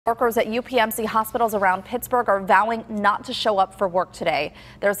Workers at UPMC hospitals around Pittsburgh are vowing not to show up for work today.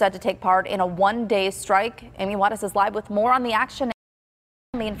 They're set to take part in a one-day strike. Amy Wattis is live with more on the action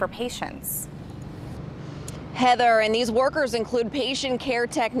and for patients. Heather, and these workers include patient care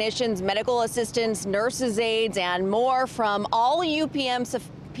technicians, medical assistants, nurses' aides, and more from all UPMC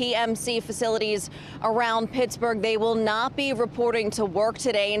facilities around Pittsburgh. They will not be reporting to work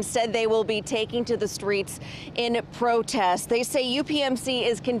today. Instead, they will be taking to the streets in protest. They say UPMC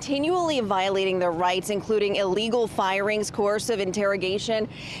is continually violating their rights, including illegal firings, coercive interrogation,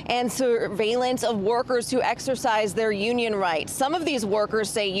 and surveillance of workers who exercise their union rights. Some of these workers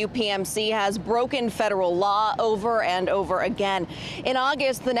say UPMC has broken federal law over and over again. In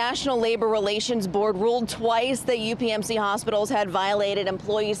August, the National Labor Relations Board ruled twice that UPMC hospitals had violated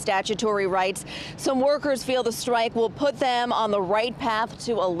employee statutory rights. Some workers feel the strike will put them on the right path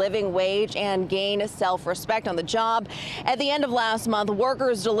to a living wage and gain self-respect on the job. At the end of last month,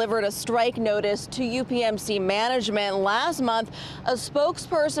 workers delivered a strike notice to UPMC management. Last month, a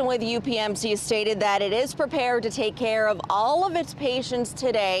spokesperson with UPMC stated that it is prepared to take care of all of its patients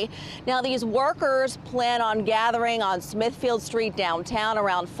today. Now, these workers plan on gathering on Smithfield Street downtown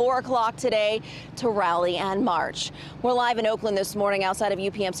around 4 o'clock today to rally and march. We're live in Oakland this morning outside of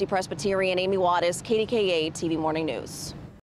UPMC Presbyterian. Amy Wattis, KDKA-TV Morning News.